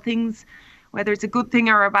football. Things. Whether it's a good thing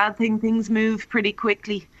or a bad thing, things move pretty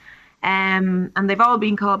quickly. And they've all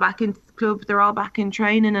been called back into the club. They're all back in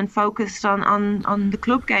training and focused on the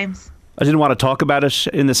club games. I didn't want to talk about it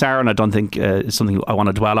in this hour, and I don't think it's something I want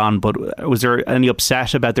to dwell on, but was there any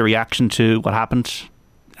upset about the reaction to what happened,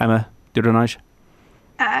 Emma, the other night?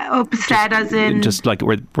 Upset as in... Just like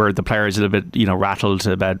were the players a little bit, you know, rattled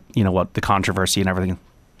about, you know, what the controversy and everything?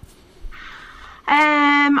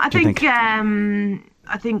 I think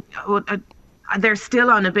they're still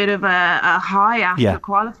on a bit of a high after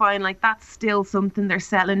qualifying. Like, that's still something they're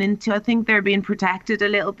settling into. I think they're being protected a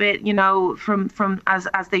little bit, you know, from as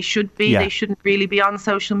they should be. They shouldn't really be on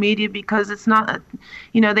social media, because it's not,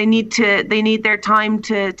 you know, they need their time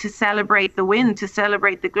to celebrate the win, to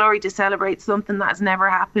celebrate the glory, to celebrate something that has never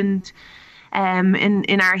happened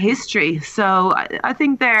in our history. So I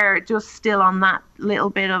think they're just still on that little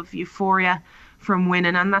bit of euphoria from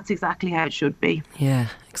winning, and that's exactly how it should be. Yeah,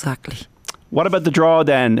 exactly. What about the draw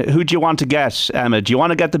then? Who do you want to get, Emma? Do you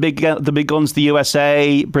want to get the big guns, the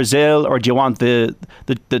USA, Brazil, or do you want the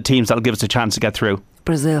teams that'll give us a chance to get through?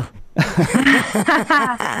 Brazil.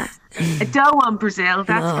 I don't want Brazil.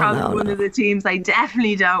 That's probably one of the teams I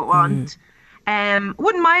definitely don't want.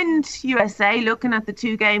 Wouldn't mind USA, looking at the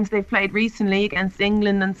 2 games they've played recently against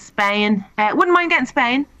England and Spain. Wouldn't mind getting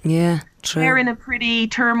Spain. Yeah, true. They're in a pretty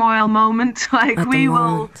turmoil moment. Like,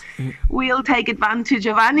 we'll take advantage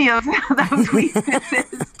of any of those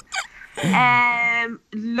weaknesses.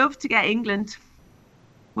 Love to get England.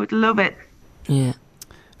 Would love it. Yeah.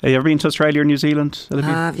 Have you ever been to Australia or New Zealand, Olivia?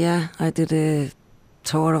 I have, yeah. I did a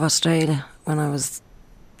tour of Australia when I was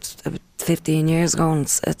 15 years ago, and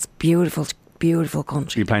it's beautiful, beautiful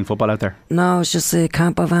country. Are you playing football out there? No, it's just a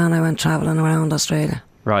camper van. I went travelling around Australia.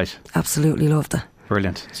 Right. Absolutely loved it.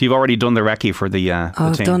 Brilliant. So you've already done the recce for the team?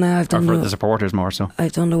 I've done it. I've done for the supporters more so?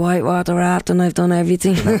 I've done the whitewater rafting. I've done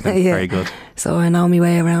everything. Yeah. Very good. So I know my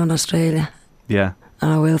way around Australia. Yeah.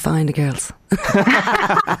 And I will find the girls.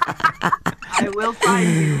 I will find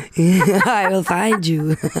you. Yeah, I will find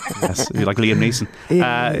you. Yes, you're like Liam Neeson.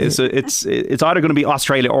 Yeah. It's either going to be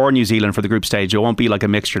Australia or New Zealand for the group stage. It won't be like a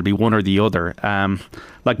mixture. It'll be one or the other.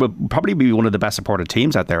 We'll probably be one of the best supported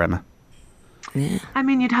teams out there, Emma. Yeah. I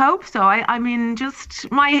mean, you'd hope so. I mean, just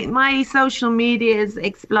my social media is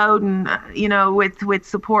exploding, with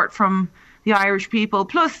support from the Irish people.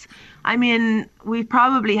 Plus, I mean, we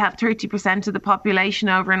probably have 30% of the population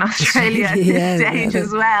over in Australia at this stage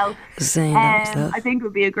as well. I think it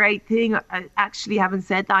would be a great thing. Actually, having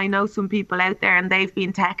said that, I know some people out there and they've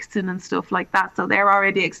been texting and stuff like that, so they're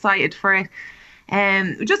already excited for it.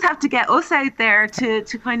 We just have to get us out there to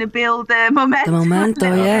kind of build the momentum. The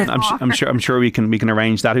momentum, yeah. I'm sure we can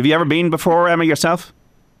arrange that. Have you ever been before, Emma, yourself?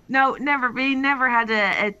 No, never been. Never had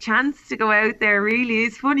a chance to go out there, really.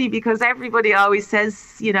 It's funny because everybody always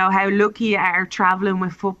says, how lucky you are travelling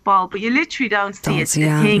with football, but you literally don't see a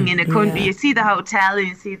thing in a country. Yeah. You see the hotel and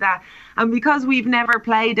you see that. And because we've never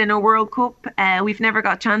played in a World Cup, we've never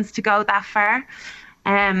got a chance to go that far.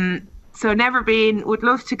 So never been, would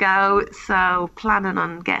love to go, so planning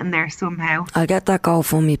on getting there somehow. I'll get that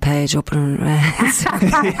GoFundMe page up and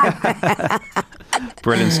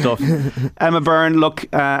Brilliant stuff. Emma Byrne,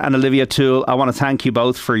 and Olivia Toole, I want to thank you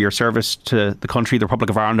both for your service to the country, the Republic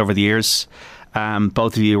of Ireland over the years.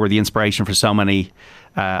 Both of you were the inspiration for so many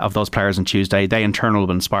of those players on Tuesday. They in turn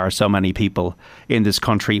will inspire so many people in this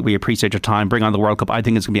country. We appreciate your time. Bring on the World Cup. I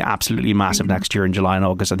think it's going to be absolutely massive next year in July and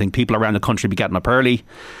August. I think people around the country will be getting up early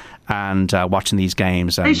and watching these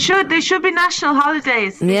games. They should be national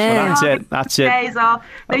holidays. Yeah, well, that's it. Days off.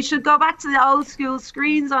 They should go back to the old school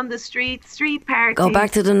screens on the street parties. Go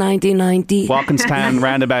back to the 1990. Walkinstown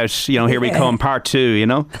roundabout. Here we come, part 2.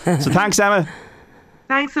 So thanks, Emma.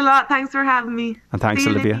 Thanks a lot. Thanks for having me. And thanks,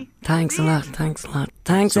 Olivia. Thanks a lot. Thanks,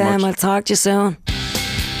 Emma. I'll talk to you soon.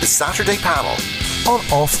 The Saturday Panel on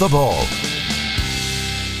Off the Ball.